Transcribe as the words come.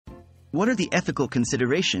What are the ethical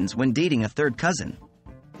considerations when dating a third cousin?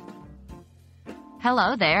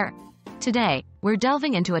 Hello there. Today, we're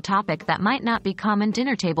delving into a topic that might not be common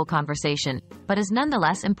dinner table conversation, but is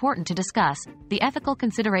nonetheless important to discuss: the ethical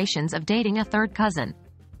considerations of dating a third cousin.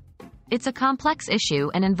 It's a complex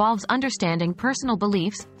issue and involves understanding personal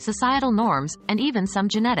beliefs, societal norms, and even some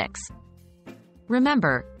genetics.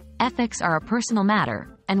 Remember, ethics are a personal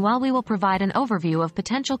matter, and while we will provide an overview of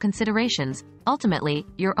potential considerations, ultimately,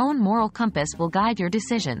 your own moral compass will guide your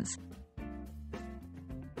decisions.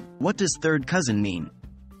 What does third cousin mean?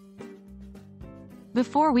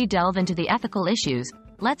 Before we delve into the ethical issues,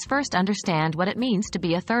 let's first understand what it means to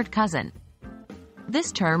be a third cousin.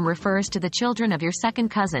 This term refers to the children of your second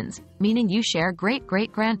cousins, meaning you share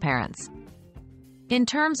great-great-grandparents. In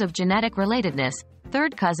terms of genetic relatedness,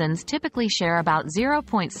 third cousins typically share about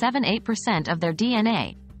 0.78% of their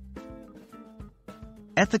DNA.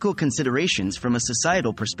 Ethical considerations from a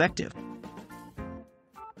societal perspective.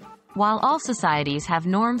 While all societies have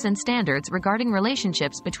norms and standards regarding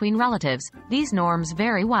relationships between relatives, these norms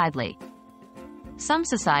vary widely. Some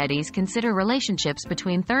societies consider relationships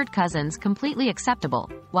between third cousins completely acceptable,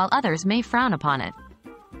 while others may frown upon it.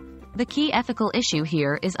 The key ethical issue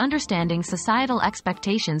here is understanding societal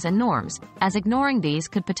expectations and norms, as ignoring these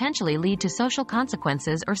could potentially lead to social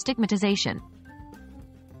consequences or stigmatization.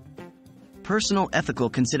 Personal ethical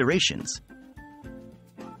considerations.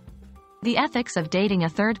 The ethics of dating a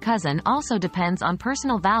third cousin also depends on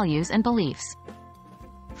personal values and beliefs.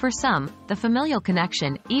 For some, the familial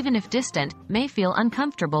connection, even if distant, may feel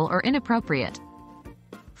uncomfortable or inappropriate.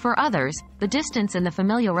 For others, the distance in the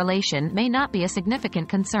familial relation may not be a significant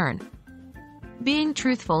concern. Being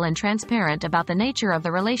truthful and transparent about the nature of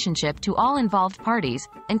the relationship to all involved parties,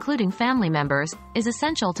 including family members, is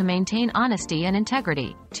essential to maintain honesty and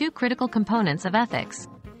integrity, two critical components of ethics.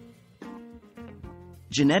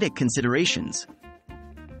 Genetic considerations.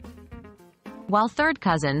 While third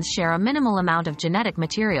cousins share a minimal amount of genetic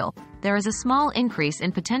material, there is a small increase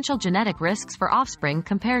in potential genetic risks for offspring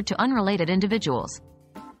compared to unrelated individuals.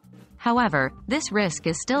 However, this risk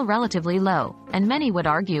is still relatively low, and many would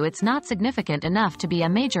argue it's not significant enough to be a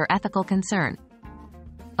major ethical concern.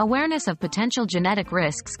 Awareness of potential genetic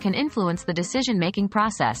risks can influence the decision-making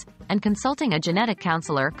process, and consulting a genetic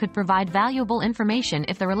counselor could provide valuable information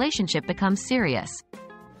if the relationship becomes serious.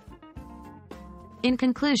 In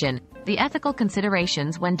conclusion, the ethical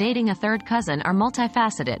considerations when dating a third cousin are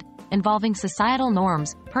multifaceted, involving societal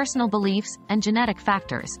norms, personal beliefs, and genetic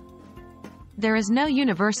factors. There is no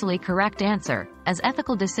universally correct answer, as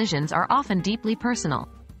ethical decisions are often deeply personal.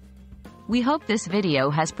 We hope this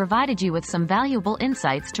video has provided you with some valuable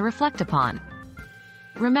insights to reflect upon.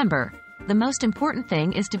 Remember, the most important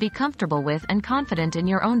thing is to be comfortable with and confident in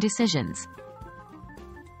your own decisions.